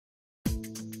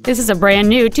This is a brand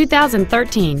new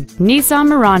 2013 Nissan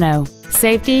Murano.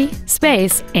 Safety,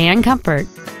 space, and comfort.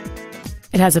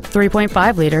 It has a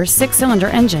 3.5-liter six-cylinder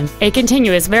engine, a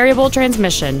continuous variable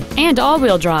transmission, and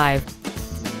all-wheel drive.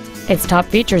 Its top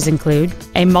features include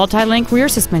a multi-link rear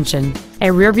suspension,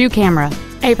 a rear-view camera,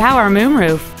 a power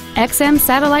moonroof, XM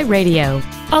satellite radio,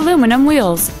 aluminum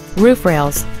wheels, roof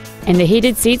rails, and the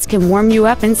heated seats can warm you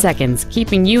up in seconds,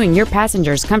 keeping you and your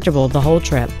passengers comfortable the whole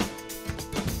trip.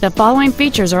 The following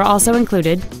features are also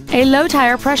included: a low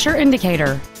tire pressure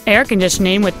indicator, air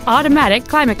conditioning with automatic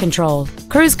climate control,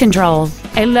 cruise control,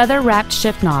 a leather-wrapped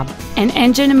shift knob, an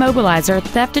engine immobilizer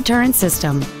theft deterrent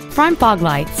system, front fog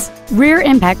lights, rear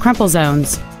impact crumple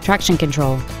zones, traction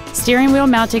control, steering wheel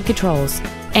mounted controls,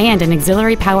 and an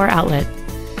auxiliary power outlet.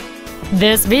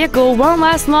 This vehicle won't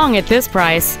last long at this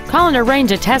price. Call and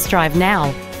arrange a test drive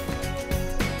now.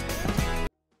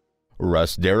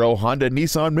 Russ Darrow Honda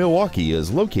Nissan Milwaukee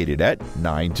is located at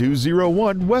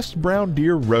 9201 West Brown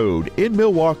Deer Road in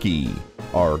Milwaukee.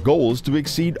 Our goal is to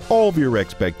exceed all of your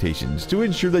expectations to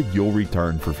ensure that you'll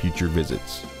return for future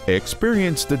visits.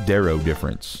 Experience the Darrow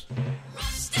difference.